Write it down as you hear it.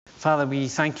Father, we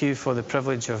thank you for the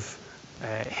privilege of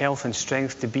health and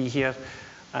strength to be here.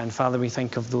 And Father, we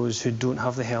think of those who don't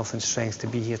have the health and strength to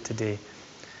be here today.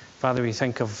 Father, we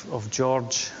think of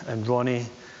George and Ronnie,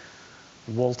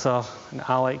 Walter and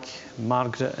Alec,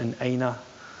 Margaret and Ina,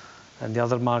 and the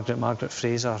other Margaret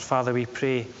Fraser. Father, we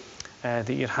pray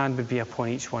that your hand would be upon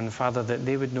each one. Father, that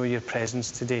they would know your presence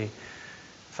today.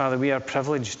 Father, we are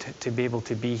privileged to be able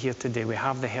to be here today. We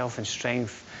have the health and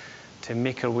strength to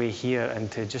make our way here and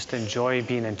to just enjoy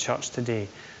being in church today.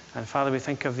 And Father, we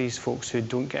think of these folks who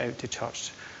don't get out to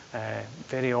church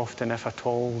very often, if at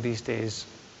all, these days.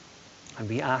 And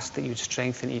we ask that you'd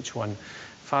strengthen each one.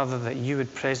 Father, that you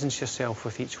would presence yourself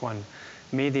with each one.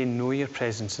 May they know your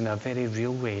presence in a very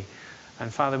real way.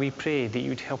 And Father, we pray that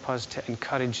you'd help us to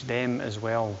encourage them as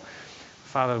well.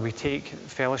 Father, we take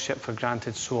fellowship for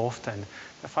granted so often.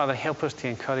 But Father, help us to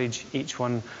encourage each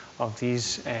one of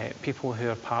these people who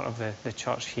are part of the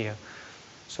church here.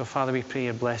 So Father, we pray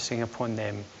your blessing upon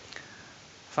them.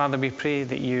 Father, we pray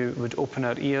that you would open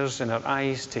our ears and our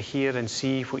eyes to hear and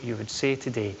see what you would say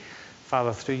today,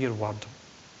 Father, through your word.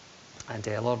 And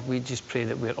Lord, we just pray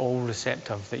that we're all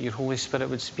receptive, that your Holy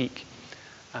Spirit would speak,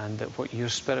 and that what your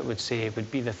Spirit would say would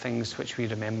be the things which we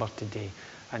remember today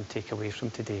and take away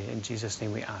from today. In Jesus'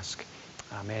 name we ask.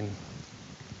 Amen.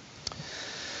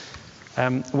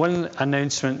 One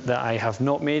announcement that I have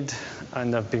not made,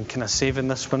 and I've been kind of saving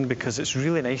this one because it's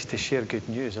really nice to share good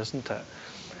news, isn't it?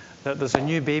 That there's a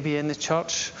new baby in the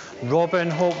church, Robin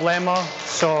Hope Lemmer.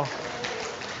 So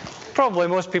probably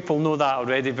most people know that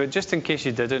already, but just in case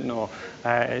you didn't know,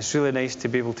 it's really nice to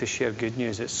be able to share good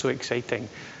news. It's so exciting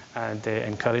and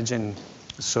encouraging.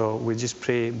 So we just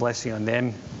pray blessing on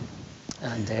them,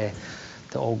 and that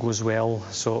all goes well.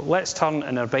 So let's turn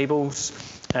in our Bibles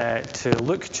to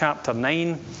Luke chapter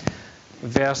 9,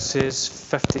 verses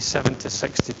 57 to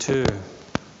 62.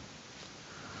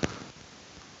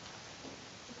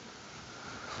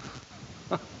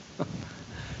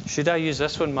 Should I use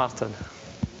this one, Martin?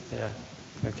 Yeah,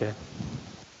 okay.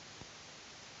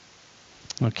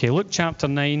 Okay, Luke chapter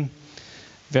 9,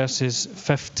 verses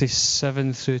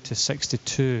 57 through to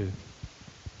 62.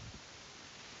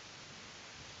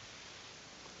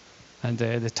 And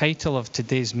the title of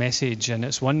today's message, and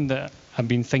it's one that I've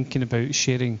been thinking about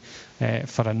sharing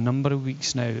for a number of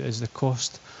weeks now, is the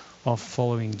cost of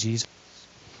following Jesus.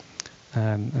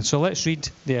 And so let's read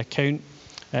the account.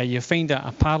 You'll find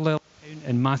a parallel account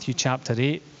in Matthew chapter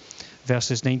 8,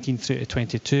 verses 19 through to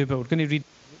 22, but we're going to read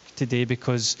today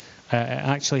because it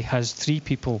actually has three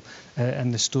people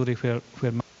in the story where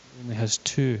Matthew only has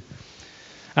two.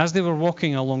 As they were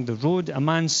walking along the road, a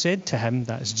man said to him,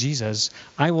 that's Jesus,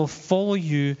 "I will follow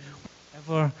you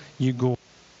wherever you go."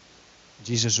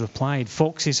 Jesus replied,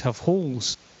 "Foxes have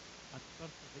holes, and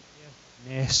birds of the air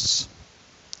have nests,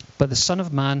 but the Son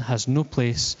of Man has no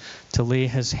place to lay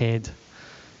his head."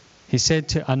 He said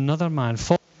to another man,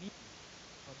 "Follow me."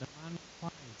 But the man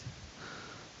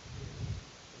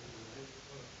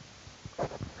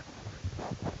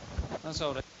replied, "That's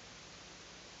all right."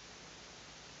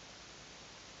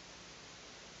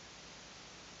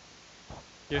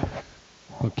 Yeah.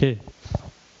 Okay.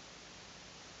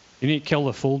 You need to kill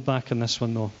the fold back on this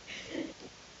one, though.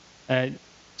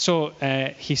 So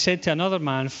he said to another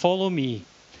man, "Follow me."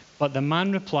 But the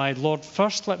man replied, "Lord,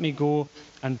 first let me go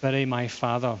and bury my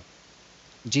father."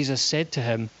 Jesus said to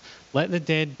him, "Let the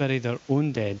dead bury their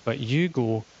own dead, but you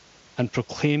go and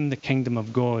proclaim the kingdom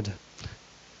of God."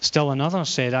 Still another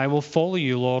said, "I will follow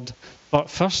you, Lord, but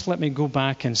first let me go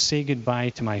back and say goodbye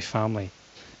to my family."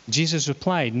 Jesus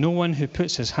replied, "No one who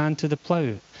puts his hand to the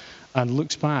plough and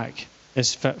looks back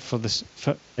is fit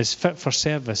for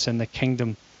service in the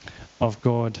kingdom of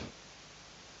God.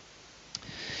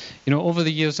 You know, over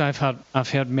the years I've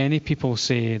heard many people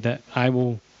say that I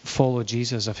will follow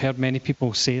Jesus. I've heard many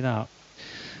people say that,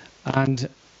 and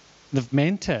they've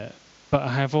meant it. But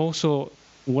I have also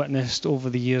witnessed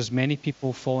over the years many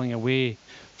people falling away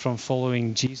from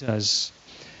following Jesus.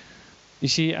 You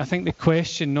see, I think the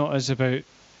question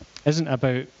isn't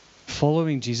about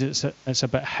following Jesus, it's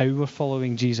about how we're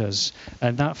following Jesus.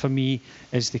 And that for me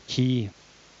is the key.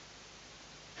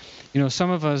 You know, some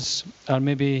of us are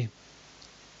maybe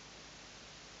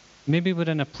we're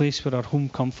in a place where our home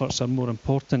comforts are more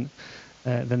important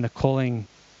than the calling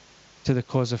to the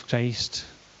cause of Christ.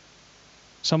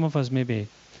 Some of us maybe.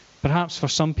 Perhaps for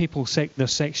some people their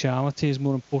sexuality is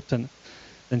more important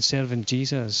than serving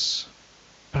Jesus.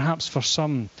 Perhaps for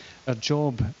some our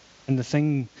job and the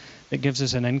thing that gives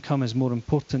us an income is more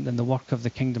important than the work of the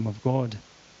kingdom of God.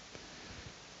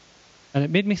 And it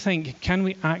made me think, can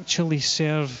we actually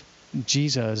serve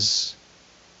Jesus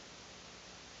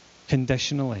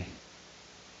conditionally?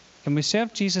 Can we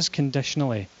serve Jesus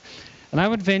conditionally? And I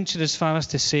would venture as far as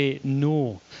to say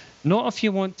no. Not if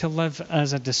you want to live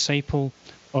as a disciple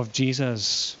of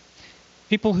Jesus.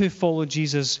 People who follow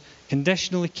Jesus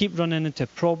conditionally keep running into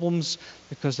problems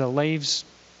because their lives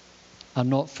are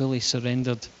not fully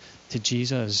surrendered to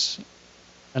Jesus.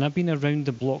 And I've been around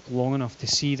the block long enough to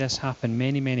see this happen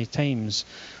many, many times.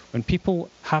 When people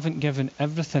haven't given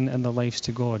everything in their lives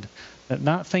to God,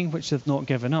 that thing which they've not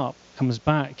given up comes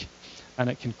back and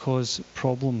it can cause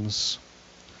problems.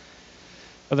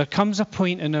 But there comes a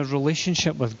point in our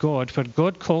relationship with God where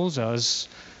God calls us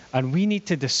and we need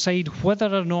to decide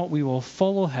whether or not we will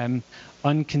follow him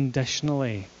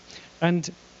unconditionally. And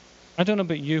I don't know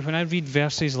about you, when I read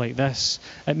verses like this,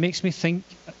 it makes me think,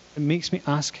 it makes me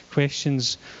ask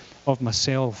questions of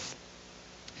myself.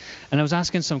 And I was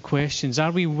asking some questions.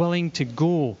 Are we willing to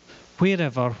go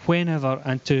wherever, whenever,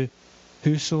 and to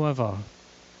whosoever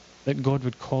that God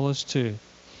would call us to?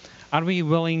 Are we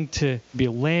willing to be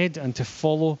led and to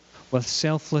follow with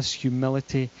selfless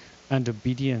humility and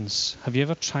obedience? Have you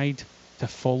ever tried to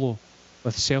follow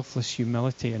with selfless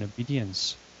humility and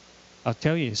obedience? I'll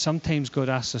tell you, sometimes God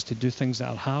asks us to do things that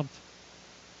are hard.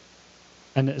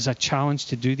 And it is a challenge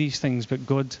to do these things, but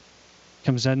God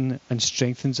comes in and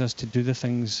strengthens us to do the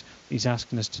things he's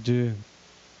asking us to do.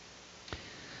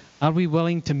 Are we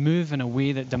willing to move in a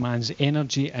way that demands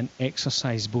energy and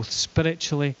exercise, both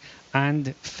spiritually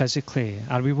and physically?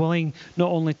 Are we willing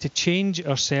not only to change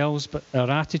ourselves, but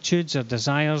our attitudes, our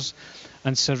desires,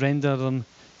 and surrender them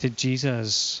to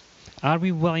Jesus? Are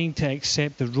we willing to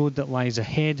accept the road that lies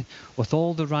ahead with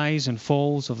all the rise and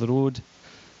falls of the road,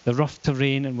 the rough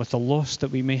terrain, and with the loss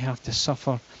that we may have to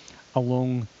suffer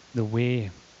along the way?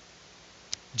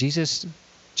 Jesus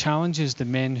challenges the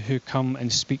men who come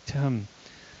and speak to him.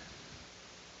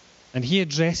 And he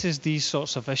addresses these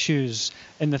sorts of issues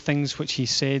in the things which he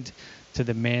said to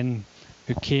the men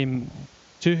who came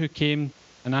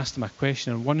and asked him a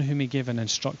question, and one whom he gave an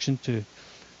instruction to.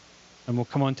 And we'll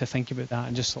come on to think about that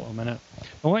in just a little minute.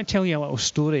 I want to tell you a little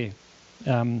story.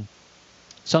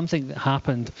 Something that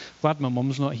happened. Glad my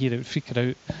mum's not here, it would freak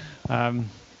her out.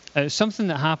 It's something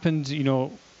that happened,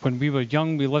 when we were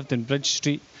young. We lived in Bridge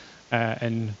Street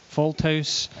in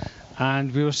Falthouse.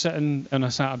 And we were sitting on a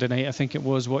Saturday night, I think it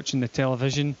was, watching the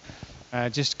television,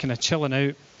 just kind of chilling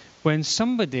out, when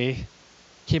somebody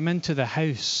came into the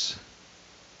house.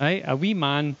 Right? A wee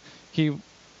man,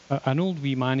 an old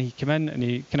wee man, he came in and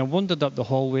he kind of wandered up the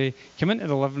hallway, came into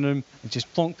the living room and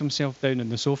just plonked himself down on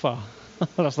the sofa.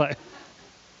 I was like,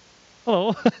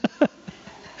 hello.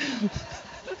 I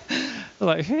was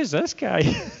like, who's this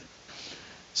guy?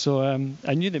 So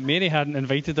I knew that Mary hadn't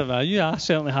invited him. I knew I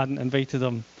certainly hadn't invited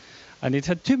him. And he'd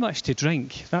had too much to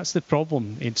drink. That's the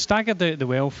problem. He'd staggered out the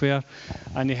welfare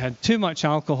and he had too much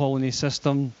alcohol in his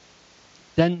system,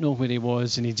 didn't know where he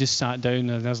was, and he just sat down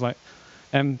and I was like,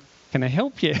 can I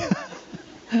help you?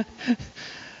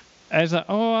 I was like,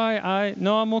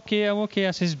 no, I'm okay.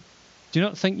 I says, do you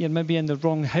not think you're maybe in the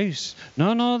wrong house?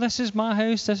 No, this is my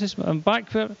house. I'm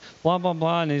back where, blah, blah,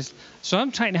 blah. So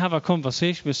I'm trying to have a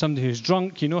conversation with somebody who's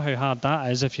drunk. You know how hard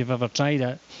that is if you've ever tried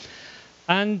it.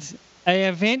 And I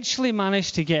eventually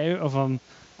managed to get out of him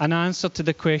an answer to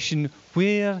the question,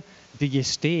 where do you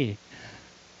stay?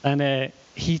 And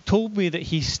he told me that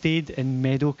he stayed in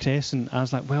Meadow Crescent. I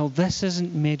was like, well, this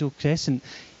isn't Meadow Crescent.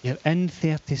 You're in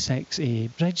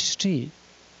 36A Bridge Street.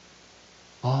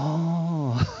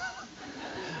 Oh.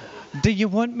 Do you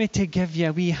want me to give you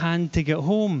a wee hand to get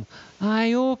home?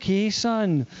 Aye, okay,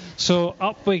 son. So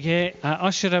up we get. I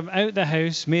usher him out the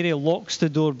house. Mary locks the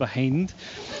door behind.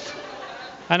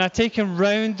 And I take him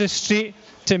round the street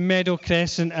to Meadow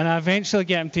Crescent, and I eventually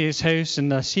get him to his house,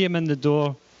 and I see him in the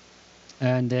door,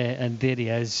 and there he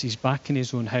is. He's back in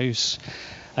his own house.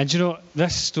 And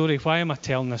this story, why am I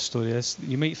telling this story?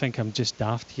 You might think I'm just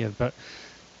daft here, but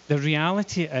the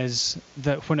reality is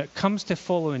that when it comes to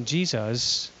following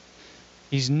Jesus,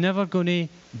 he's never going to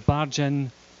barge in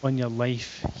on your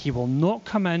life. He will not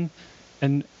come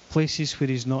in places where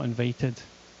he's not invited.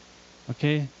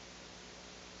 Okay?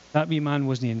 That wee man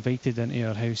wasn't invited into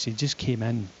our house. He just came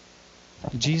in.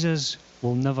 Jesus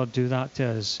will never do that to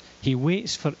us. He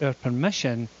waits for our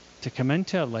permission to come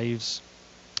into our lives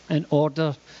in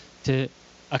order to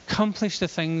accomplish the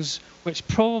things which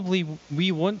probably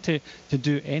we want to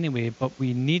do anyway, but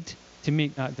we need to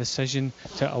make that decision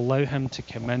to allow him to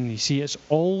come in. You see, it's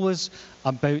always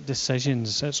about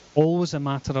decisions. It's always a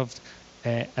matter of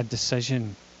a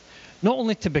decision. Not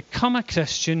only to become a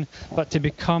Christian, but to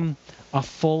become a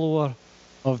follower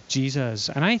of Jesus.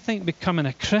 And I think becoming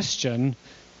a Christian,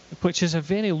 which is a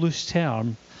very loose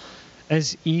term,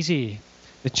 is easy.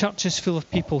 The church is full of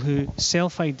people who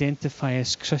self-identify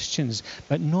as Christians,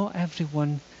 but not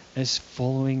everyone is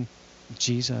following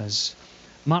Jesus.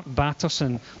 Mark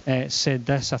Batterson said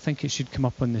this. I think it should come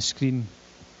up on the screen.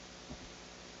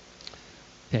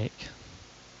 Tech.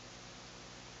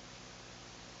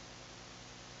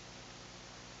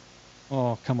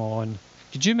 Oh, come on.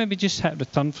 Could you maybe just hit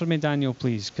return for me, Daniel,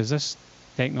 please? Because this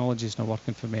technology is not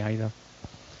working for me either.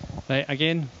 Right,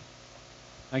 again.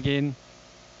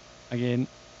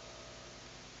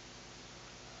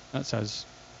 That's us.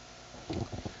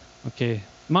 Okay.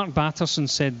 Mark Batterson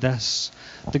said this: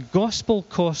 the gospel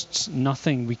costs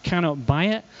nothing. We cannot buy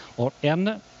it or earn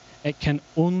it. It can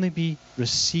only be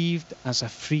received as a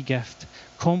free gift,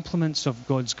 compliments of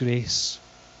God's grace.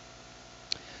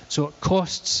 So it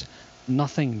costs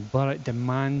nothing, but it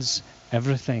demands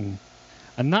everything.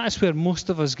 And that is where most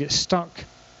of us get stuck.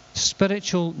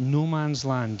 Spiritual no man's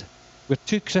land. We're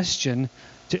too Christian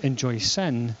to enjoy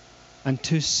sin and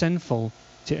too sinful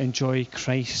to enjoy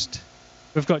Christ.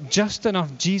 We've got just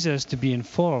enough Jesus to be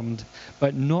informed,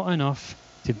 but not enough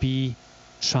to be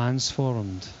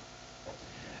transformed.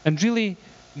 And really,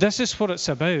 this is what it's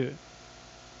about.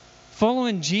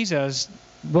 Following Jesus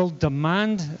will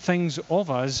demand things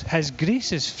of us. His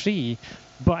grace is free,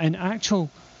 but in actual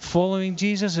following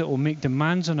Jesus, it will make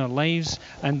demands on our lives,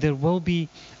 and there will be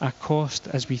a cost,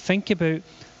 as we think about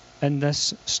in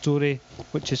this story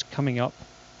which is coming up.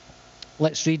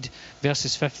 Let's read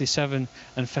verses 57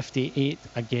 and 58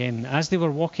 again. As they were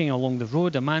walking along the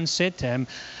road, a man said to him,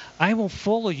 "I will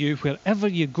follow you wherever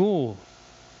you go."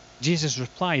 Jesus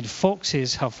replied,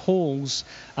 "Foxes have holes,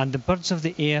 and the birds of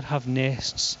the air have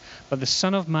nests, but the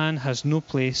Son of Man has no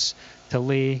place to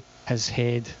lay his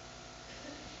head."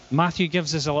 Matthew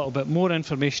gives us a little bit more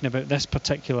information about this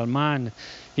particular man.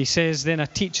 He says, "Then a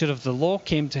teacher of the law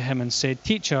came to him and said,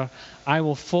 'Teacher, I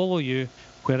will follow you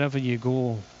wherever you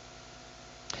go.'"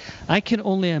 I can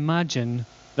only imagine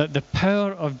that the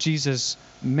power of Jesus'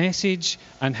 message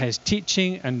and his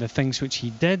teaching and the things which he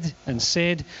did and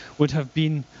said would have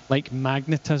been like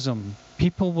magnetism.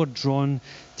 People were drawn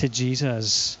to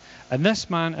Jesus. And this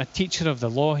man, a teacher of the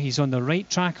law, he's on the right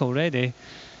track already.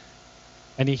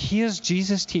 And he hears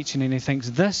Jesus teaching and he thinks,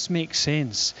 this makes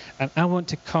sense, and I want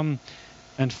to come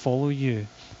and follow you.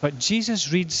 But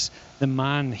Jesus reads the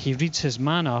man, he reads his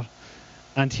manner,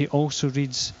 and he also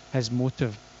reads his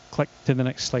motive. Click to the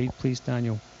next slide, please,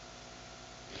 Daniel.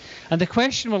 And the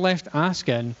question we're left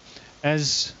asking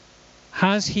is,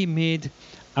 has he made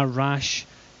a rash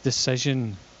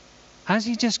decision? Has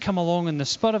he just come along in the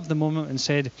spur of the moment and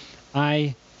said,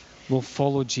 I will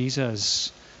follow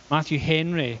Jesus? Matthew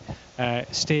Henry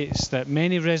states that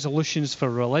many resolutions for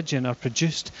religion are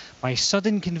produced by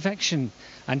sudden conviction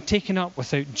and taken up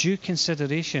without due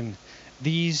consideration.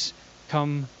 These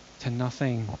come to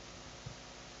nothing.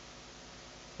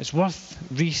 It's worth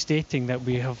restating that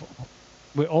we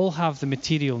all have the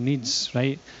material needs,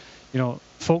 right? You know,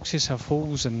 foxes have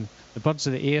holes and the birds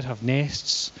of the air have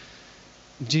nests.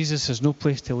 Jesus has no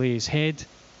place to lay his head.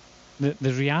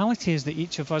 The reality is that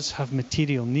each of us have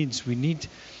material needs. We need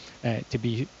to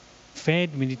be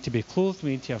fed, we need to be clothed,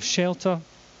 we need to have shelter,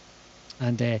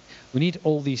 and we need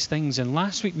all these things. And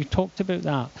last week we talked about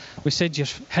that. We said your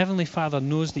Heavenly Father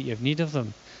knows that you have need of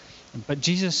them. But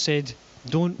Jesus said,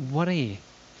 don't worry.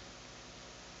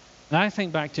 And I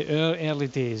think back to our early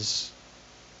days,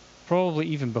 probably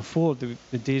even before the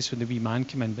days when the wee man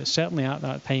came in, but certainly at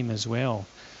that time as well,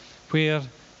 where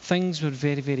things were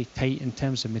very, very tight in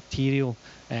terms of material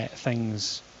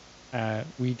things.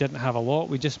 We didn't have a lot.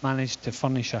 We just managed to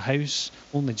furnish a house,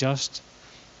 only just.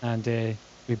 And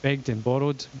we begged and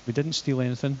borrowed. We didn't steal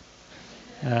anything.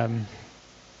 And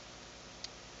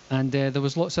there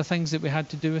was lots of things that we had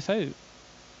to do without,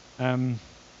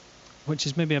 which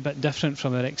is maybe a bit different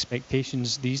from our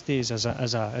expectations these days as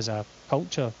a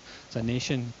culture, as a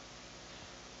nation.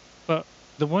 But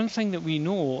the one thing that we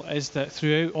know is that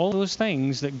throughout all those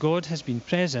things that God has been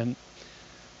present,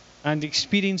 and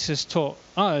experience has taught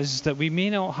us that we may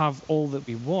not have all that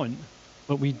we want,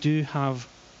 but we do have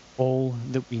all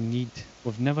that we need.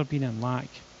 We've never been in lack.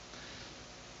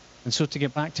 And so to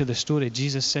get back to the story,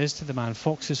 Jesus says to the man,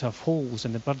 foxes have holes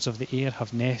and the birds of the air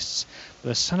have nests, but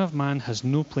the Son of Man has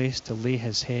no place to lay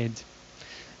his head.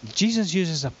 Jesus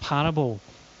uses a parable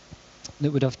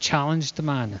that would have challenged the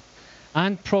man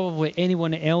and probably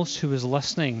anyone else who was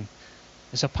listening.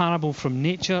 It's a parable from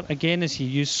nature, again, as he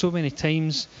used so many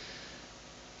times,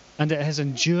 and it has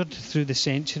endured through the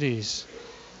centuries.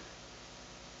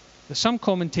 But some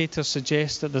commentators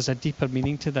suggest that there's a deeper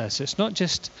meaning to this. It's not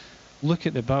just look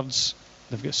at the birds,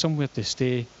 they've got somewhere to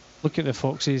stay, look at the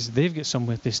foxes, they've got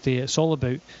somewhere to stay. It's all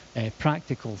about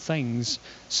practical things.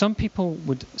 Some people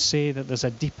would say that there's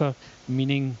a deeper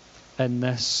meaning in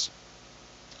this.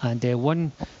 And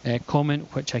one comment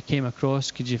which I came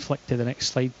across, could you flick to the next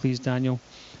slide please, Daniel,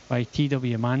 by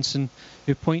T.W. Manson,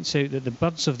 who points out that the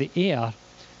birds of the air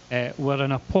were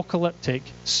an apocalyptic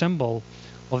symbol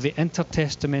of the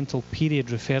intertestamental period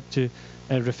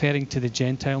referring to the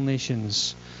Gentile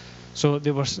nations. So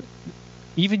they were,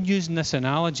 even using this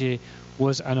analogy,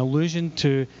 was an allusion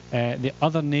to the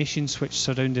other nations which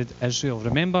surrounded Israel.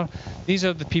 Remember, these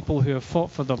are the people who have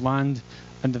fought for their land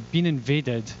and they've been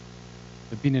invaded.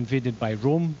 They've been invaded by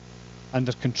Rome, and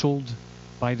they're controlled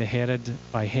by Herod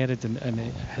and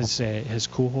his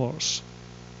cohorts.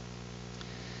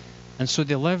 And so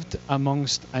they lived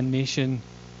amongst a nation,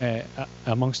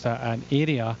 amongst an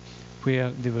area where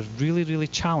they were really, really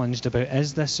challenged about,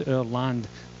 is this our land?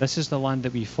 This is the land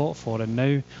that we fought for, and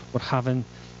now we're having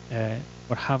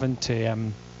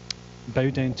to bow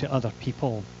down to other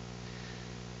people.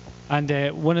 And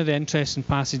one of the interesting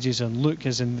passages in Luke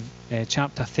is in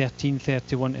chapter 13,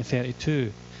 31 to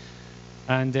 32.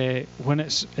 And when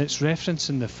it's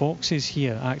referencing the foxes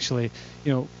here, actually,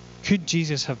 could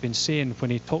Jesus have been saying,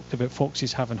 when he talked about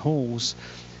foxes having holes,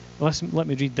 let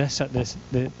me read this. At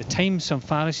the time some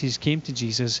Pharisees came to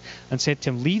Jesus and said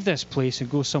to him, leave this place and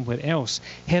go somewhere else.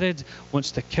 Herod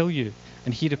wants to kill you.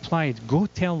 And he replied, go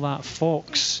tell that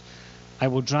fox, I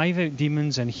will drive out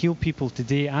demons and heal people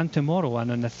today and tomorrow,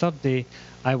 and on the third day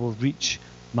I will reach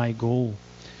my goal.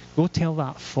 Go tell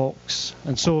that fox.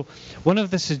 And so one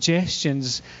of the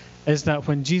suggestions is that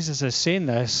when Jesus is saying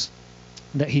this,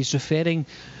 that he's referring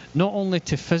not only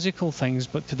to physical things,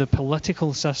 but to the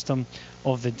political system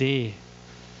of the day.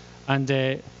 And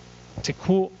to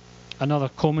quote another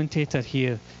commentator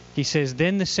here, he says,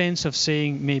 then the sense of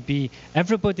saying may be,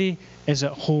 everybody is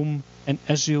at home in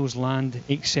Israel's land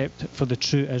except for the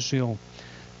true Israel.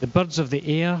 The birds of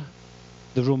the air,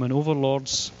 the Roman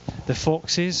overlords, the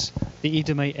foxes, the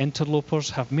Edomite interlopers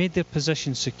have made their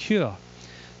position secure.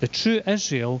 The true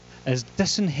Israel is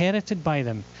disinherited by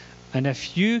them. And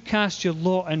if you cast your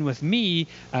lot in with me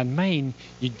and mine,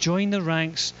 you join the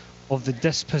ranks of the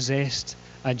dispossessed,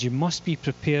 and you must be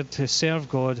prepared to serve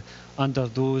God under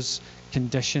those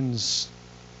conditions.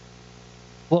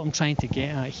 What I'm trying to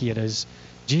get at here is,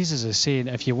 Jesus is saying,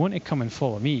 if you want to come and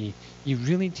follow me, you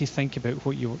really need to think about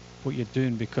what you're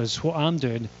doing, because what I'm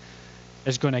doing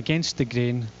is going against the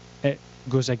grain. It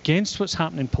goes against what's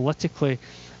happening politically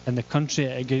in the country.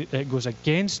 It goes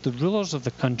against the rulers of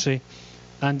the country.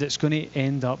 And it's going to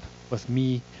end up with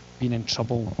me being in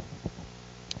trouble.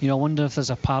 I wonder if there's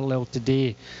a parallel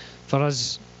today for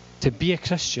us to be a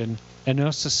Christian in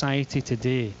our society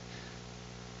today.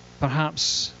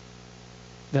 Perhaps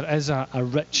there is a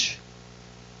rich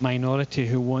minority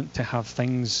who want to have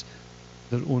things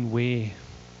their own way.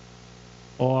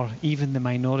 Or even the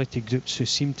minority groups who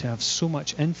seem to have so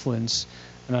much influence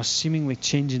and are seemingly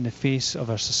changing the face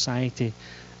of our society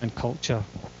and culture.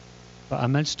 But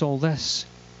amidst all this,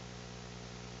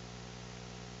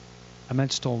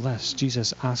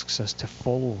 Jesus asks us to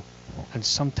follow, and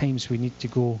sometimes we need to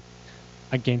go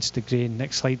against the grain.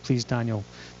 Next slide, please, Daniel.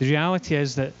 The reality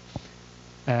is that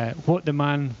what the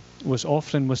man was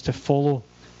offering was to follow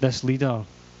this leader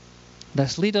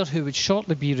who would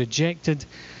shortly be rejected,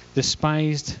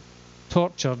 despised,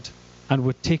 tortured, and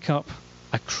would take up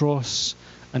a cross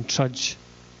and trudge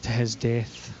to his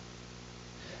death.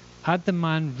 Had the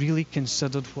man really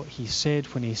considered what he said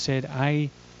when he said, I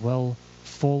will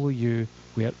follow you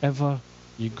wherever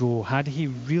you go? Had he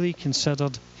really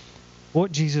considered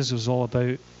what Jesus was all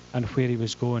about and where he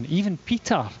was going? Even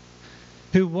Peter,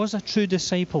 who was a true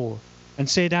disciple and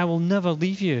said, I will never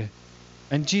leave you.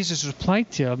 And Jesus replied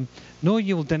to him, no,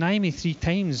 you will deny me 3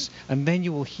 times and then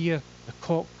you will hear the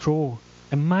cock crow.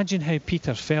 Imagine how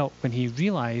Peter felt when he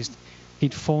realized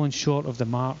he'd fallen short of the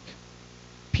mark.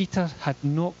 Peter had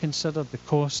not considered the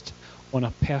cost on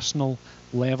a personal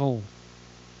level.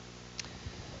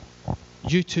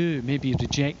 You too may be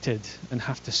rejected and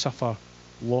have to suffer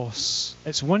loss.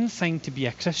 It's one thing to be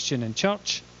a Christian in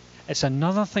church. It's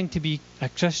another thing to be a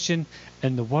Christian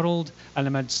in the world and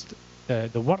amidst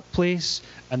the workplace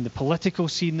and the political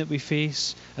scene that we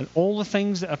face and all the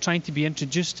things that are trying to be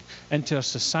introduced into our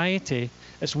society.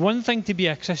 It's one thing to be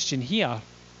a Christian here.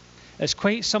 It's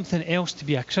quite something else to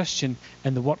be a Christian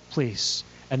in the workplace,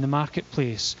 in the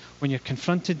marketplace, when you're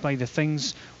confronted by the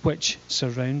things which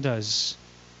surround us.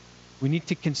 We need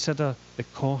to consider the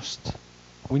cost.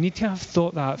 We need to have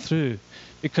thought that through,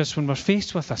 because when we're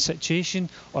faced with a situation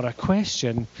or a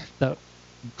question that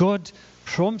God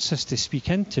prompts us to speak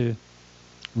into,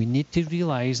 we need to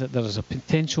realize that there is a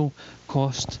potential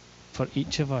cost for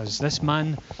each of us. This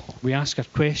man, we ask a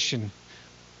question.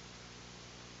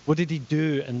 What did he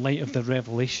do in light of the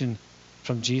revelation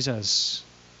from Jesus?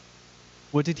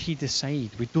 What did he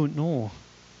decide? We don't know.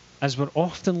 As we're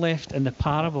often left in the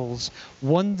parables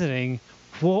wondering,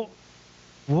 what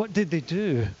did they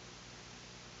do?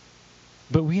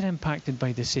 But we're impacted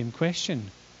by the same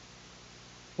question.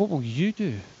 What will you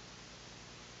do?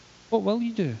 What will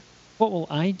you do? What will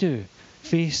I do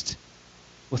faced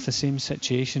with the same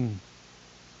situation?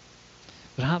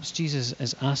 Perhaps Jesus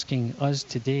is asking us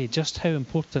today, just how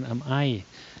important am I,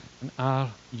 and are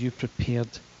you prepared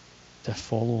to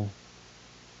follow?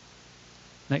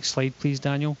 Next slide, please,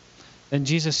 Daniel. Then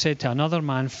Jesus said to another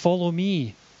man, "Follow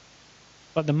me."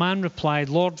 But the man replied,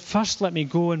 "Lord, first let me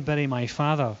go and bury my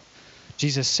father."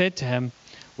 Jesus said to him,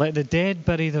 "Let the dead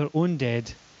bury their own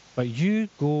dead, but you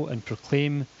go and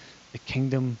proclaim the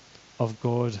kingdom of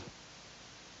God."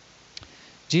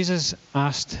 Jesus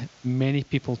asked many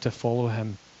people to follow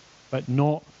him, but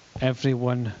not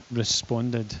everyone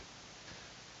responded.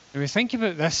 When we think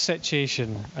about this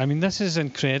situation, I mean, this is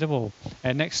incredible.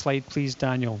 Next slide, please,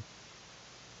 Daniel.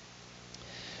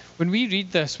 When we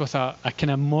read this with a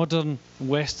kind of modern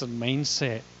Western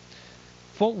mindset,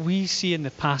 what we see in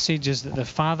the passage is that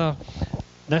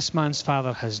this man's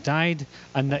father has died,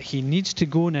 and that he needs to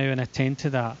go now and attend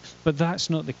to that. But that's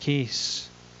not the case.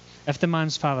 If the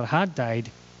man's father had died,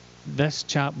 this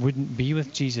chap wouldn't be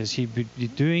with Jesus. He would be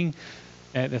doing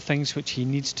the things which he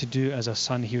needs to do as a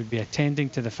son. He would be attending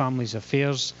to the family's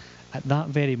affairs at that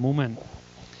very moment.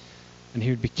 And he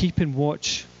would be keeping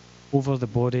watch over the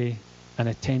body and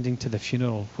attending to the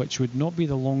funeral, which would not be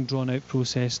the long drawn out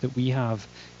process that we have,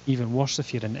 even worse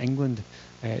if you're in England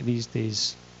these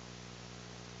days.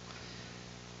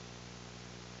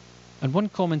 And one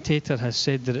commentator has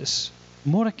said that it's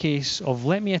more a case of,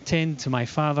 let me attend to my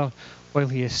father while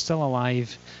he is still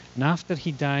alive, and after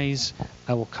he dies,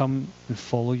 I will come and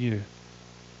follow you.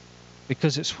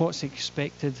 Because it's what's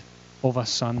expected of a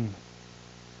son.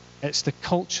 It's the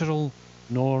cultural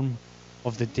norm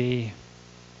of the day.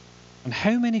 And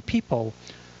how many people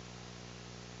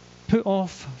put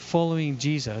off following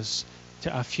Jesus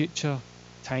to a future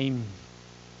time?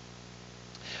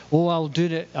 Oh, I'll do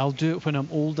it when I'm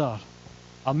older.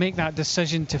 I'll make that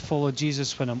decision to follow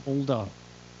Jesus when I'm older.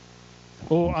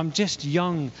 Oh, I'm just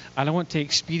young and I want to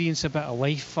experience a bit of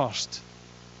life first.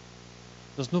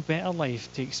 There's no better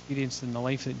life to experience than the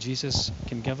life that Jesus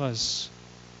can give us.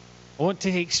 I want to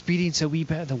experience a wee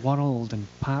bit of the world and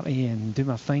party and do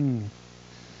my thing.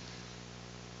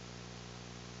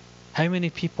 How many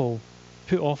people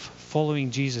put off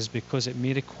following Jesus because it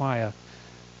may require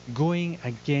going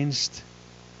against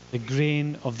the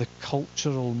grain of the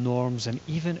cultural norms and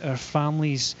even our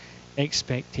families'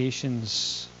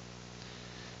 expectations?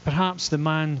 Perhaps the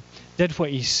man did what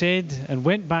he said and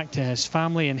went back to his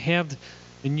family and heard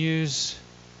the news.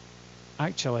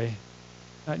 Actually,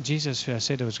 that Jesus who I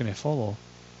said I was going to follow,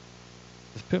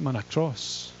 they've put him on a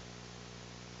cross.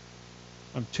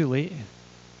 I'm too late.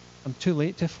 I'm too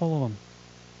late to follow him.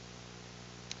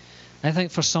 I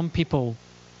think for some people,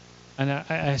 and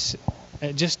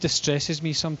it just distresses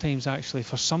me sometimes actually,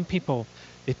 for some people,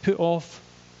 they put off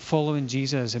following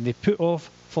Jesus and they put off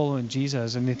following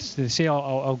Jesus and they say,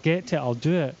 I'll get to it, I'll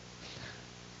do it.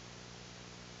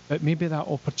 But maybe that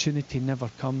opportunity never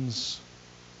comes.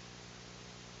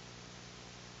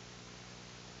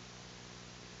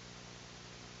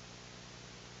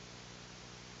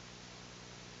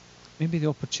 Maybe the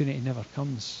opportunity never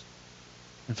comes.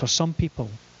 And for some people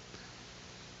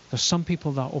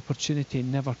that opportunity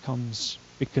never comes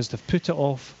because they've put it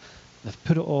off, they've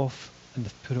put it off, and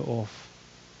they've put it off.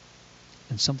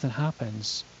 And something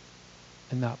happens,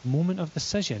 and that moment of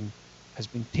decision has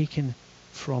been taken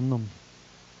from them.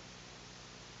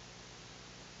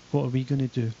 What are we going to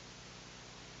do?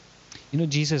 You know,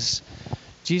 Jesus'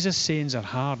 sayings are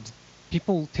hard.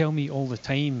 People tell me all the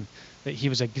time that he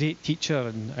was a great teacher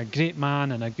and a great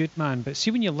man and a good man. But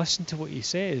see, when you listen to what he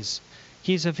says,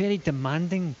 he's a very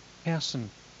demanding person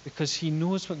because he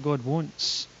knows what God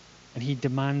wants and he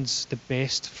demands the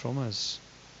best from us.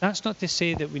 That's not to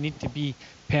say that we need to be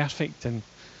perfect and,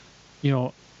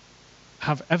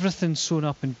 have everything sewn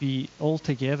up and be all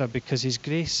together, because his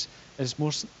grace is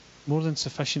more than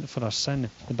sufficient for our sin.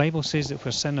 The Bible says that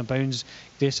where sin abounds,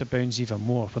 grace abounds even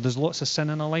more. Where there's lots of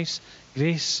sin in our lives,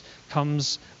 grace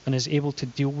comes and is able to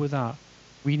deal with that.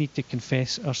 We need to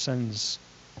confess our sins,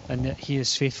 and that he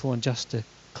is faithful and just to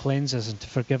cleanse us and to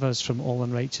forgive us from all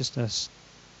unrighteousness.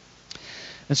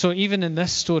 And so even in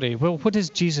this story, well, what does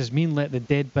Jesus mean, let the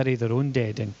dead bury their own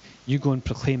dead and you go and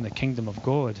proclaim the kingdom of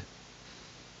God?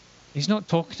 He's not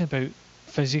talking about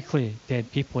physically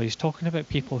dead people. He's talking about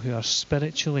people who are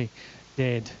spiritually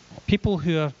dead. People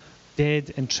who are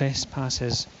dead in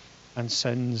trespasses and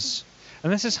sins.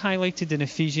 And this is highlighted in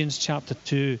Ephesians chapter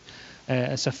 2.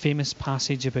 It's a famous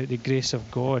passage about the grace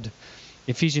of God.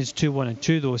 Ephesians 2:1 and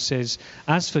 2, though, says,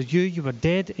 "As for you, you were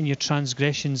dead in your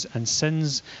transgressions and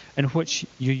sins, in which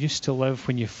you used to live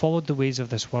when you followed the ways of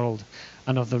this world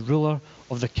and of the ruler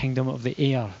of the kingdom of the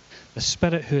air, the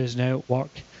spirit who is now at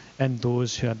work in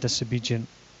those who are disobedient."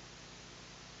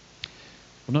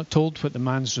 We're not told what the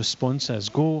man's response is.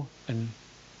 Go and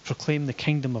proclaim the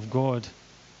kingdom of God.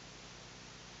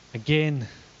 Again,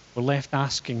 we're left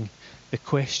asking the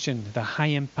question, the high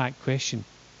impact question,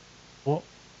 what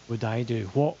would I do?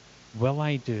 What will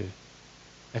I do?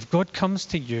 If God comes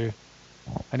to you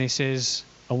and he says,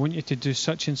 I want you to do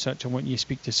such and such, I want you to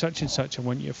speak to such and such, I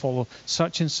want you to follow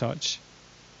such and such,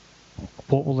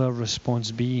 what will our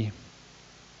response be?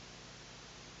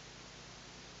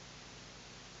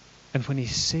 And when he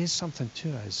says something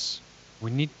to us,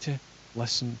 we need to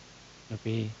listen and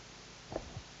obey.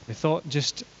 We thought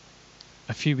just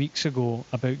a few weeks ago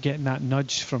about getting that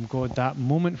nudge from God, that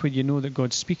moment when you know that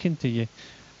God's speaking to you,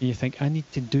 and you think, I need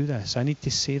to do this, I need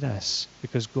to say this,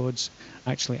 because God's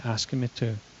actually asking me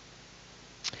to.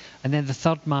 And then the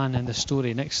third man in the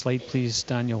story, next slide please,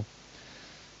 Daniel.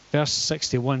 Verse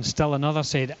 61, still another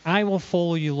said, I will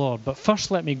follow you, Lord, but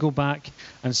first let me go back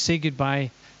and say goodbye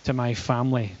to my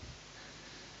family.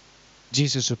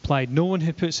 Jesus replied, no one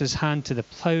who puts his hand to the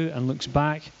plough and looks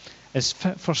back is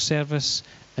fit for service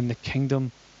in the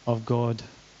kingdom of God.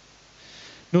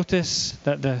 Notice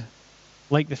that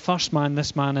like the first man,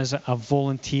 this man is a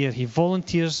volunteer. He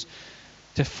volunteers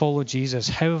to follow Jesus.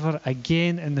 However,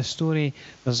 again in the story,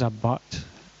 there's a but.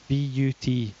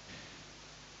 B-U-T.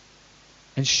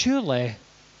 And surely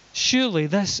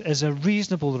this is a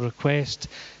reasonable request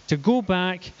to go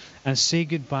back and say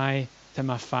goodbye to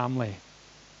my family.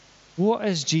 What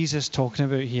is Jesus talking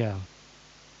about here?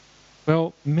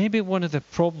 Well, maybe one of the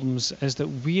problems is that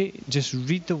we just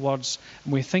read the words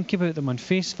and we think about them on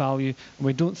face value and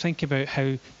we don't think about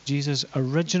how Jesus'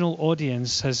 original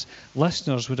audience, his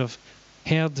listeners, would have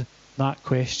heard that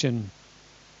question.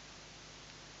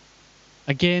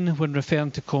 Again, when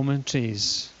referring to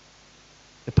commentaries,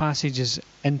 the passage is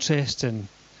interesting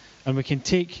and we can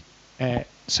take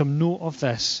some note of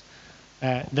this,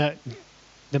 that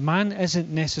the man isn't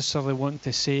necessarily wanting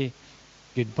to say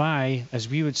goodbye as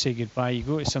we would say goodbye. You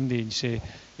go to somebody and you say,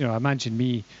 imagine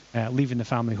me leaving the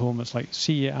family home. It's like,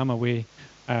 see you, I'm away.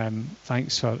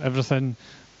 Thanks for everything.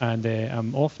 And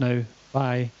I'm off now.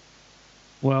 Bye.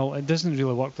 Well, it doesn't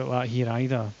really work like that here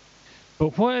either.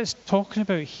 But what it's talking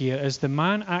about here is the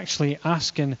man actually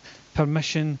asking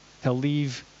permission to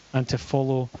leave and to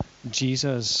follow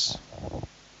Jesus.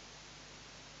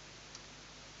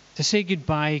 To say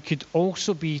goodbye could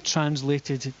also be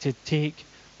translated to take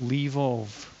leave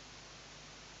of.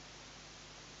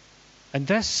 And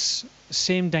this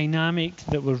same dynamic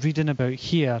that we're reading about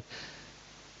here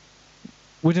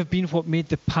would have been what made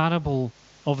the parable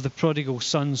of the prodigal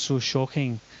son so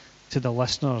shocking to the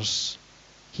listeners.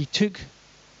 He took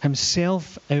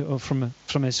himself out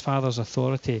from his father's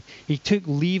authority. He took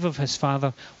leave of his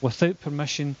father without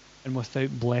permission and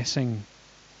without blessing.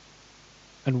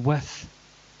 And with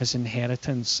his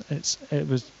inheritance. It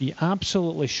would be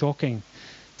absolutely shocking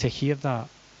to hear that.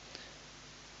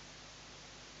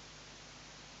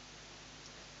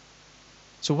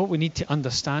 So what we need to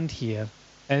understand here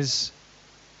is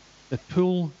the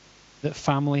pull that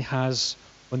family has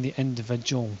on the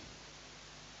individual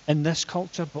in this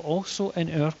culture, but also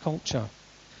in our culture.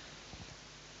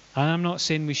 And I'm not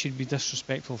saying we should be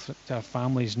disrespectful to our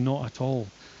families, not at all.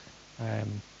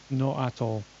 Not at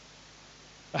all.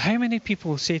 But how many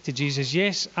people say to Jesus,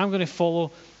 yes, I'm going to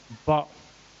follow, but...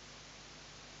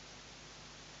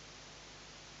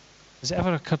 Has it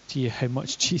ever occurred to you how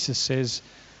much Jesus says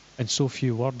in so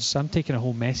few words? I'm taking a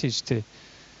whole message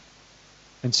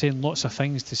and saying lots of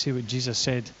things to say what Jesus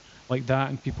said like that,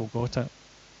 and people got it.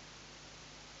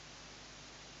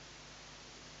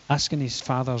 Asking his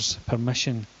father's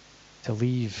permission to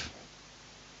leave.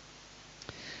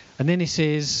 And then he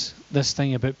says this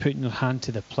thing about putting your hand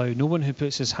to the plough. No one who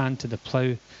puts his hand to the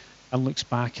plough and looks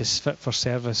back is fit for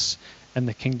service in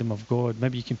the kingdom of God.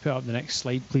 Maybe you can put up the next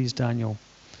slide, please, Daniel.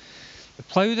 The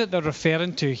plough that they're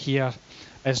referring to here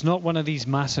is not one of these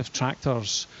massive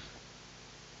tractors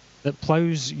that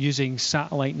ploughs using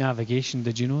satellite navigation.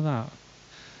 Did you know that?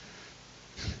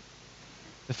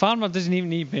 The farmer doesn't even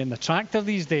need to be in the tractor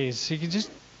these days. He can just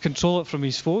control it from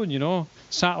his phone,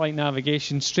 Satellite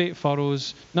navigation, straight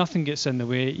furrows, nothing gets in the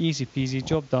way, easy peasy,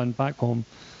 job done, back home,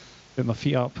 put my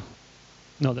feet up,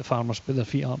 Not that farmers put their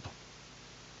feet up.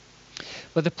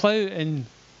 But the plough in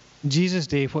Jesus'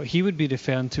 day, what he would be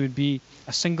referring to would be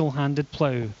a single-handed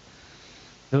plough.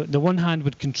 The one hand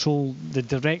would control the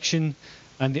direction,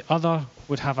 and the other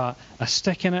would have a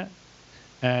stick in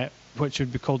it, which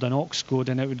would be called an ox goad,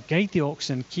 and it would guide the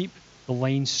oxen and keep the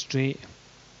line straight.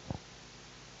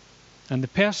 And the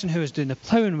person who was doing the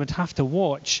ploughing would have to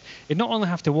watch. He'd not only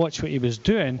have to watch what he was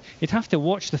doing, he'd have to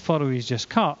watch the furrow he's just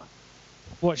cut,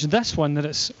 watch this one that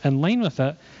it's in line with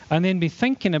it, and then be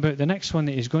thinking about the next one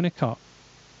that he's going to cut.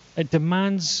 It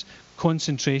demands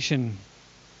concentration.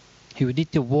 He would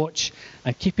need to watch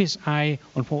and keep his eye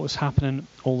on what was happening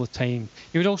all the time.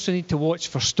 He would also need to watch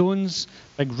for stones,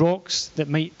 big rocks that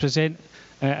might present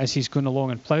as he's going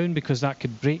along and ploughing, because that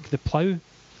could break the plough.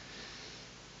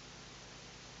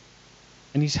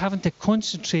 And he's having to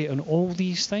concentrate on all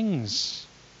these things.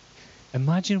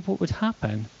 Imagine what would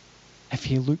happen if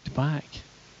he looked back.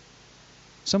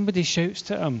 Somebody shouts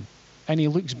to him and he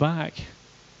looks back.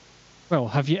 Well,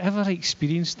 have you ever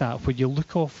experienced that, where you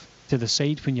look off to the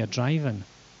side when you're driving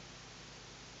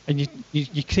and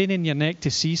you crane in your neck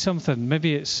to see something?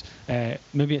 Maybe it's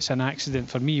an accident.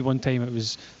 For me, one time it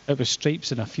was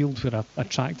stripes in a field where a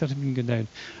tractor had been going down,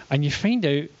 and you find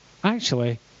out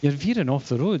actually you're veering off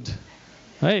the road.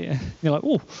 Right? You're like,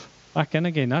 oh, back in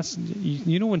again. That's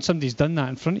you know, when somebody's done that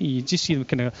in front of you, you just see them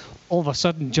kind of all of a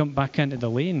sudden jump back into the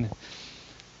lane.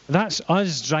 That's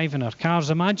us driving our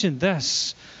cars. Imagine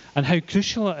this, and how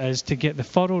crucial it is to get the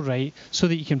furrow right so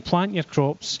that you can plant your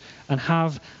crops and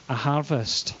have a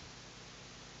harvest.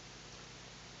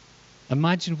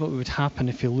 Imagine what would happen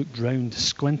if you looked round.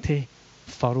 Squinty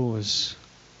furrows.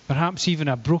 Perhaps even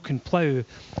a broken plough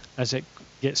as it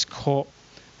gets caught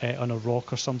on a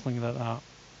rock or something like that.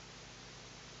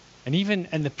 And even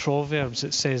in the Proverbs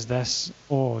it says this.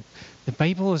 Oh, the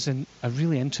Bible is a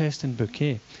really interesting book,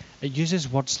 eh? It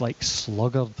uses words like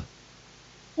sluggard.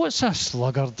 What's a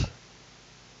sluggard?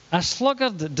 A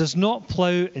sluggard does not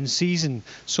plough in season,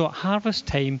 so at harvest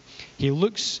time he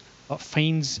looks but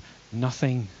finds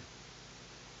nothing.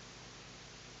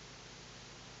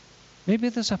 Maybe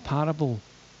there's a parable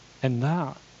in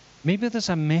that. Maybe there's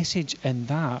a message in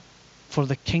that for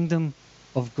the kingdom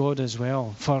of God as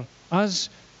well. For us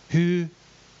who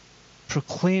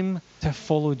proclaim to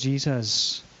follow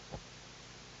Jesus.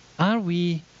 Are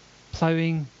we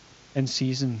ploughing in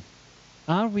season?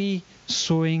 Are we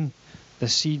sowing the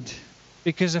seed?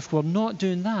 Because if we're not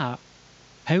doing that,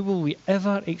 how will we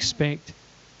ever expect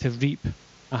to reap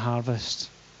a harvest?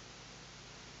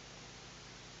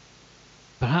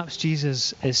 Perhaps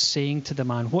Jesus is saying to the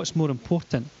man, what's more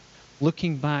important,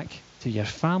 looking back to your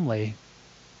family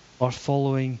or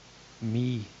following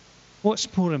me?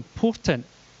 What's more important,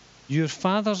 your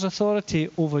Father's authority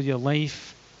over your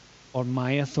life or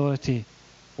my authority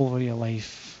over your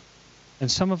life?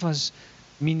 And some of us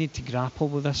may need to grapple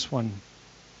with this one,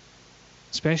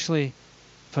 especially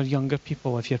for younger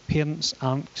people. If your parents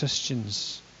aren't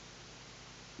Christians,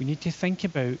 we need to think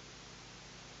about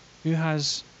who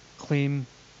has claim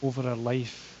over our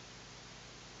life.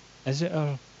 Is it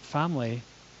our family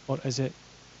or is it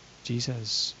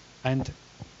Jesus? And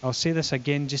I'll say this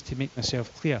again just to make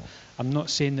myself clear. I'm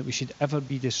not saying that we should ever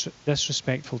be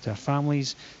disrespectful to our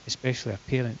families, especially our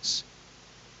parents.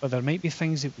 But there might be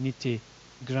things that we need to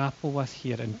grapple with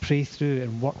here and pray through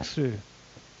and work through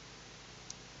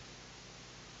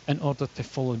in order to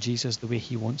follow Jesus the way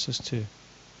he wants us to. You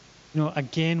know,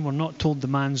 again, we're not told the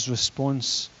man's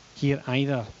response here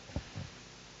either.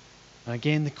 And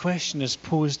again, the question is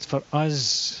posed for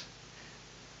us.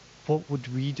 What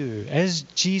would we do? Is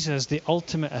Jesus the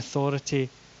ultimate authority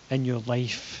in your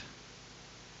life?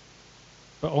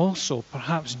 But also,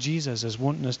 perhaps Jesus is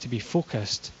wanting us to be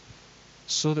focused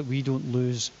so that we don't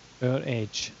lose our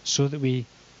edge, so that we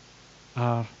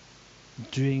are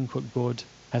doing what God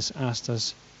has asked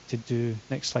us to do.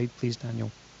 Next slide, please,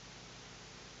 Daniel.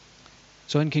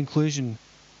 So in conclusion,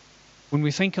 when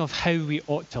we think of how we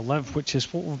ought to live, which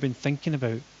is what we've been thinking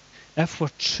about, if we're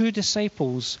true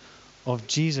disciples of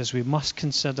Jesus, we must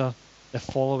consider the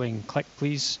following. Click,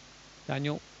 please,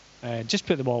 Daniel. Just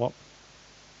put the ball up.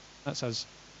 That's us.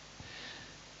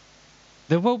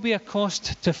 There will be a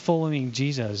cost to following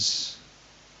Jesus.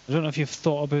 I don't know if you've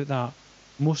thought about that.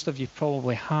 Most of you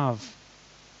probably have.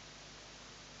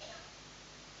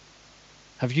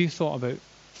 Have you thought about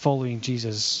following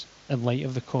Jesus in light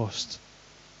of the cost?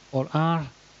 Or are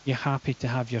you happy to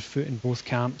have your foot in both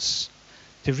camps,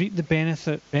 to reap the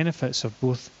benefits of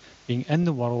both being in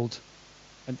the world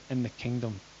and in the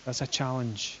kingdom? That's a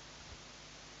challenge.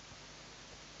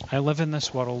 I live in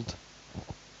this world.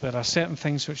 There are certain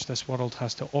things which this world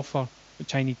has to offer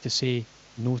which I need to say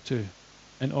no to.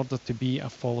 in order to be a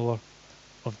follower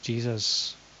of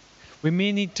Jesus. We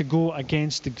may need to go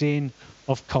against the grain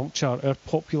of culture, our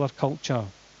popular culture.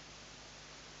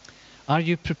 Are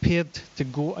you prepared to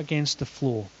go against the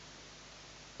flow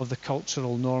of the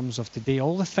cultural norms of today?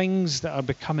 All the things that are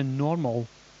becoming normal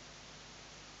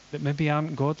that maybe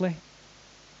aren't godly.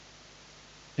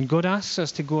 And God asks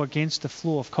us to go against the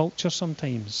flow of culture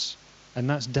sometimes, and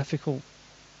that's difficult.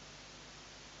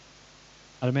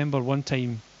 I remember one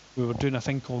time we were doing a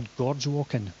thing called gorge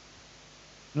walking.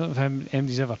 I don't know if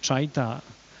anybody's ever tried that.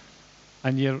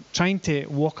 And you're trying to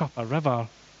walk up a river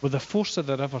with the force of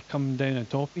the river coming down on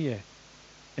top of you.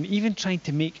 And even trying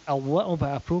to make a little bit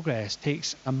of progress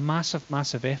takes a massive,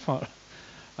 massive effort.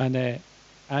 And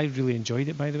I really enjoyed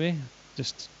it, by the way,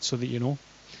 just so that you know.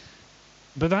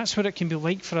 But that's what it can be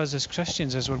like for us as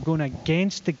Christians, as we're going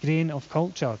against the grain of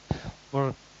culture.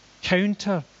 We're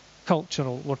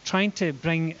counter-cultural. We're trying to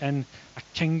bring in a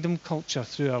kingdom culture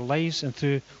through our lives and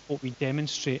through what we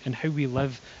demonstrate and how we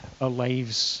live our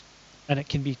lives. And it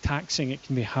can be taxing. It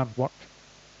can be hard work.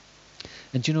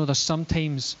 And you know, there's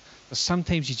sometimes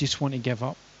you just want to give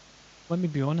up. Let me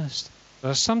be honest.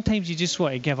 There's sometimes you just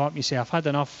want to give up. You say, I've had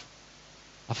enough.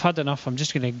 I'm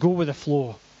just going to go with the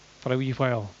flow for a wee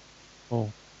while. Oh,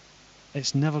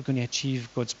 it's never going to achieve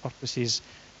God's purposes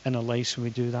in our lives when we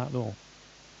do that, though.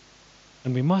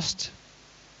 And we must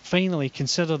finally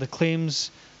consider the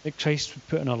claims that Christ would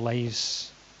put in our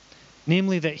lives.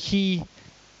 Namely, that He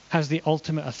has the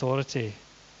ultimate authority.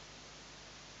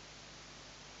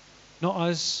 Not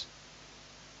us,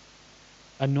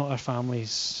 and not our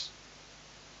families.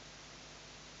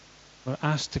 We're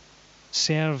asked to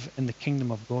serve in the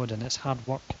kingdom of God, and it's hard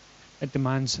work. It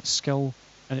demands skill,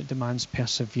 and it demands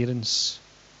perseverance.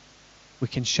 We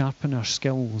can sharpen our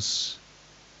skills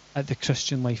at the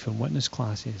Christian Life and Witness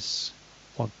classes.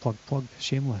 Plug,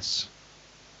 shameless.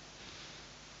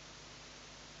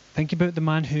 Think about the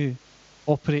man who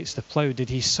operates the plough. Did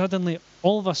he suddenly,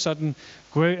 all of a sudden,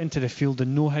 go out into the field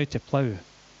and know how to plough?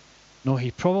 No,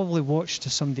 he probably watched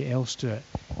somebody else do it.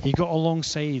 He got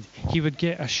alongside. He would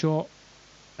get a shot,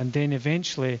 and then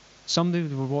eventually somebody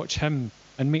would watch him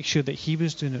and make sure that he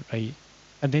was doing it right.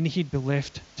 And then he'd be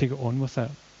left to go on with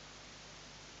it.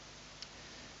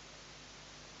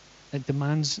 It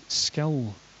demands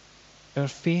skill. Our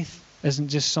faith isn't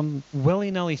just some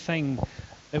willy-nilly thing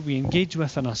that we engage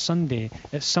with on a Sunday.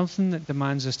 It's something that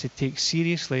demands us to take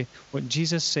seriously what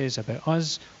Jesus says about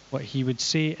us, what He would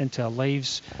say into our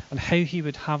lives, and how He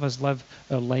would have us live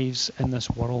our lives in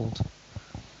this world.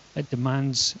 It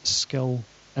demands skill,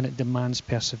 and it demands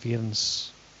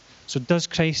perseverance. So does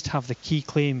Christ have the key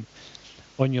claim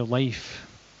on your life?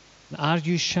 Are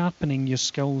you sharpening your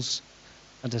skills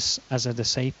as a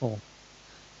disciple?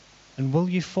 And will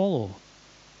you follow?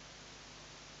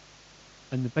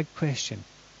 And the big question,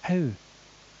 how?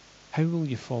 How will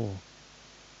you follow?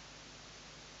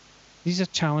 These are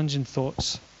challenging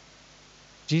thoughts.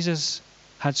 Jesus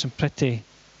had some pretty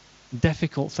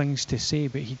difficult things to say,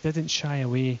 but He didn't shy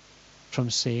away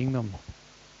from saying them.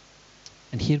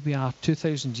 And here we are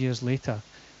 2,000 years later,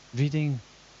 reading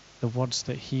the words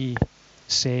that He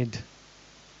said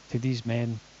to these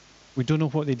men. We don't know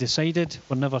what they decided.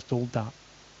 We're never told that.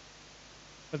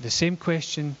 But the same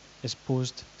question is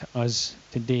posed to us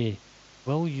today.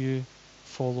 Will you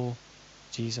follow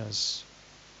Jesus?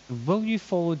 And will you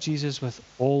follow Jesus with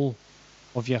all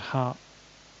of your heart?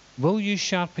 Will you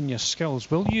sharpen your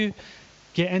skills? Will you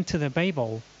get into the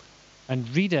Bible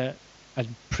and read it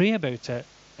and pray about it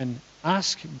and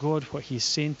ask God what He's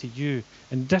saying to you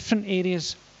in different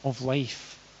areas of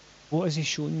life? What is He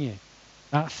showing you?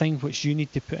 That thing which you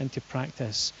need to put into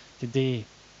practice today.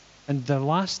 And the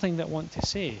last thing that I want to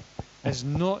say is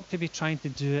not to be trying to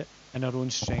do it in our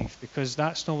own strength, because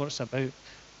that's not what it's about.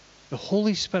 The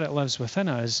Holy Spirit lives within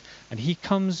us, and He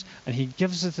comes and He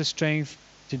gives us the strength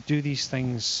to do these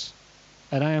things.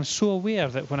 And I am so aware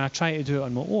that when I try to do it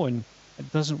on my own,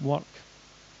 it doesn't work.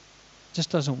 It just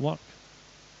doesn't work.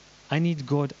 I need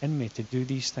God in me to do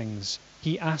these things.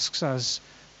 He asks us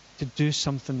to do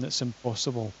something that's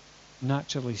impossible,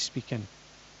 naturally speaking,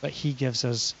 but He gives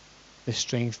us the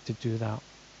strength to do that.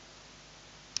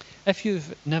 If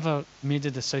you've never made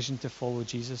a decision to follow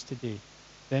Jesus today,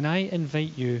 then I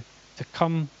invite you to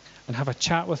come and have a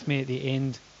chat with me at the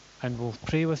end, and we'll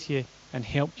pray with you and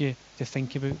help you to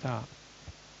think about that.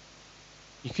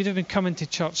 You could have been coming to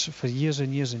church for years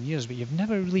and years and years, but you've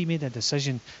never really made a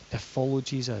decision to follow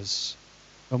Jesus.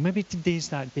 Well, maybe today's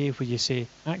that day where you say,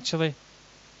 actually,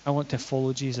 I want to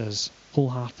follow Jesus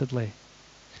wholeheartedly.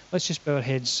 Let's just bow our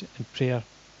heads in prayer,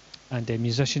 and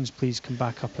musicians, please come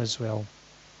back up as well.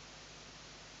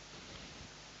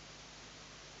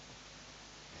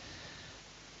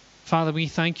 Father, we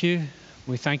thank you.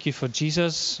 We thank you for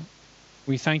Jesus.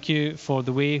 We thank you for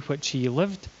the way in which he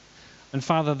lived. And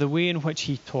Father, the way in which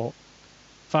he taught.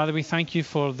 Father, we thank you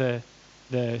for the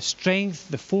strength,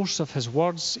 the force of his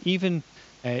words. Even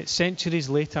centuries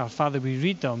later, Father, we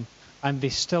read them and they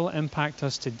still impact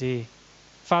us today.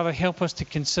 Father, help us to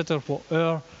consider what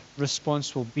our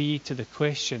response will be to the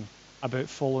question about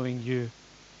following you.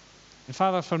 And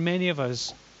Father, for many of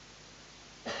us,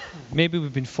 maybe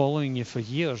we've been following you for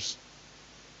years.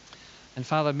 And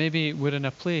Father, maybe we're in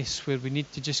a place where we need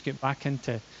to just get back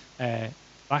into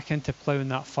ploughing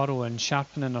that furrow and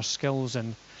sharpening our skills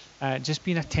and just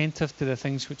being attentive to the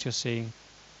things which you're saying.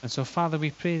 And so, Father,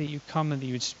 we pray that you come and that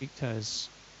you would speak to us.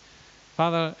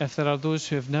 Father, if there are those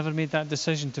who have never made that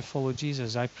decision to follow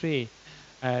Jesus, I pray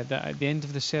that at the end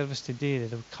of the service today,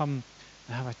 that they will come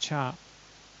and have a chat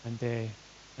and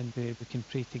we can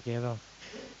pray together.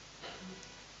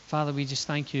 Father, we just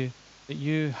thank you that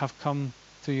you have come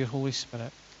through your Holy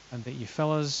Spirit and that you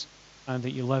fill us and that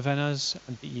you live in us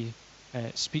and that you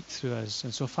speak through us.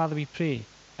 And so, Father, we pray.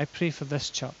 I pray for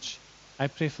this church. I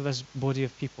pray for this body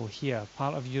of people here,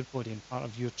 part of your body and part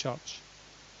of your church.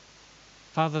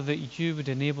 Father, that you would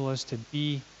enable us to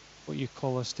be what you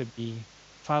call us to be.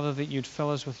 Father, that you'd fill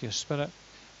us with your Spirit.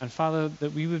 And Father,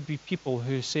 that we would be people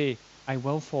who say, I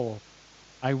will follow,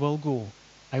 I will go,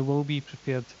 I will be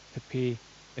prepared to pay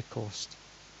the cost.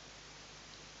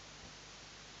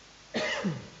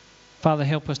 Father,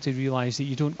 help us to realize that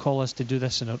you don't call us to do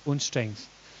this in our own strength,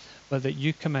 but that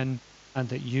you come in and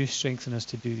that you strengthen us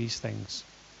to do these things.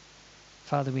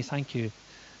 Father, we thank you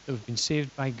that we've been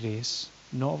saved by grace,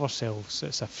 not of ourselves.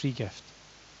 It's a free gift.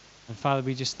 And Father,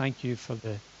 we just thank you for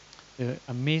the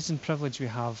amazing privilege we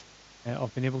have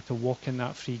of being able to walk in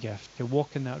that free gift, to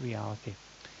walk in that reality.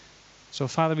 So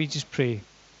Father, we just pray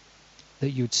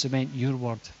that you would cement your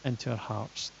word into our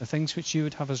hearts, the things which you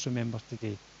would have us remember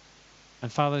today.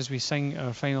 And Father, as we sing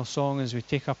our final song, as we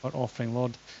take up our offering,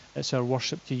 Lord, it's our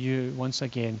worship to you once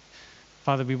again.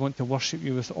 Father, we want to worship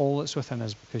you with all that's within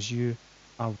us because you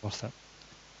are worth it. In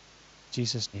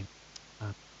Jesus' name.